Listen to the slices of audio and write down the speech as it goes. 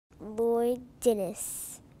Lloyd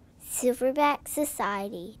Dennis, Silverback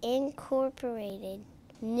Society, Incorporated,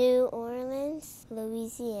 New Orleans,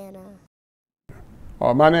 Louisiana.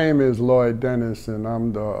 My name is Lloyd Dennis, and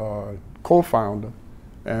I'm the co-founder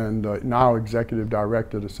and now executive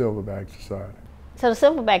director of the Silverback Society. So the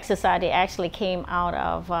Silverback Society actually came out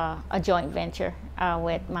of a joint venture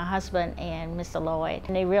with my husband and Mr. Lloyd.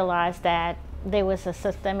 And they realized that there was a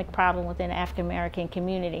systemic problem within the African American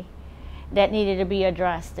community that needed to be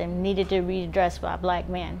addressed and needed to be addressed by black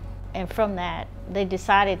men. And from that, they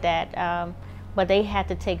decided that but they had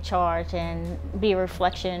to take charge and be a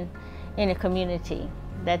reflection in the community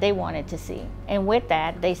that they wanted to see. And with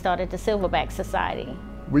that, they started the Silverback Society.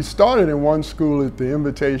 We started in one school at the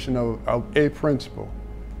invitation of a principal.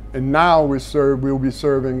 And now we'll be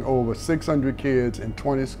serving over 600 kids in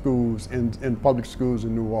 20 schools, in public schools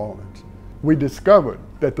in New Orleans. We discovered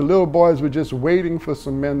that the little boys were just waiting for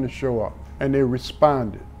some men to show up, and they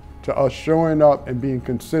responded to us showing up and being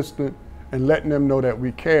consistent and letting them know that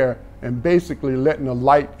we care, and basically letting the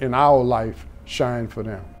light in our life shine for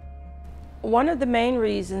them. One of the main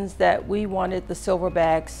reasons that we wanted the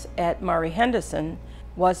Silverbacks at Murray-Henderson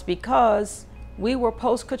was because we were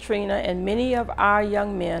post-Katrina, and many of our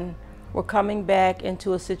young men were coming back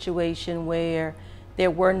into a situation where there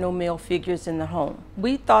were no male figures in the home.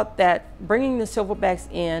 We thought that bringing the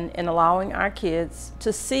Silverbacks in and allowing our kids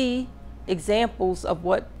to see examples of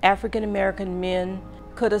what African American men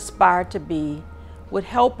could aspire to be would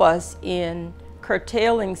help us in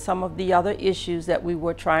curtailing some of the other issues that we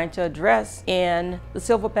were trying to address. And the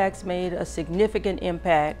Silverbacks made a significant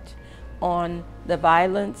impact on the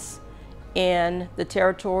violence and the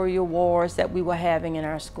territorial wars that we were having in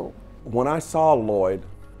our school. When I saw Lloyd,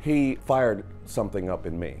 he fired something up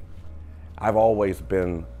in me. I've always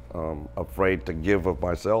been afraid to give of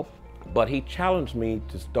myself, but he challenged me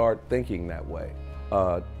to start thinking that way,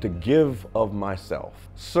 to give of myself,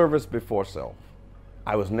 service before self.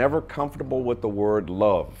 I was never comfortable with the word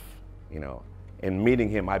love, you know. In meeting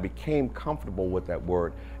him, I became comfortable with that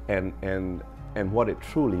word and what it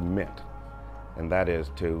truly meant. And that is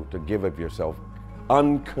to give of yourself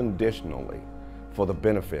unconditionally for the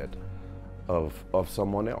benefit of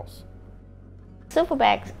someone else.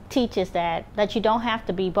 Silverback teaches that you don't have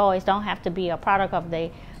to be, boys don't have to be a product of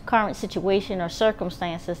the current situation or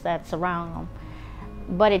circumstances that surround them,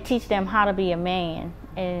 but it teaches them how to be a man,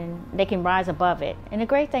 and they can rise above it. And the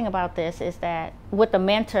great thing about this is that with the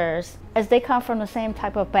mentors, as they come from the same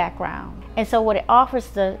type of background, and so what it offers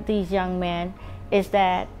these young men is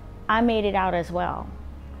that I made it out as well,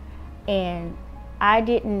 and I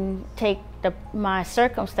didn't take my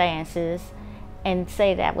circumstances and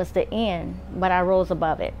say that was the end, but I rose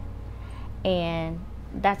above it, and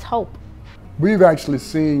that's hope. We've actually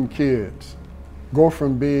seen kids go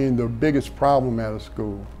from being the biggest problem at a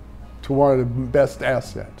school to one of the best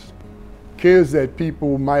assets. Kids that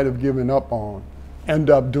people might have given up on end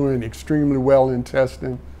up doing extremely well in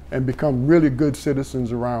testing and become really good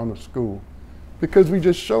citizens around the school, because we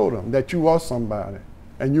just showed them that you are somebody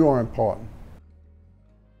and you are important.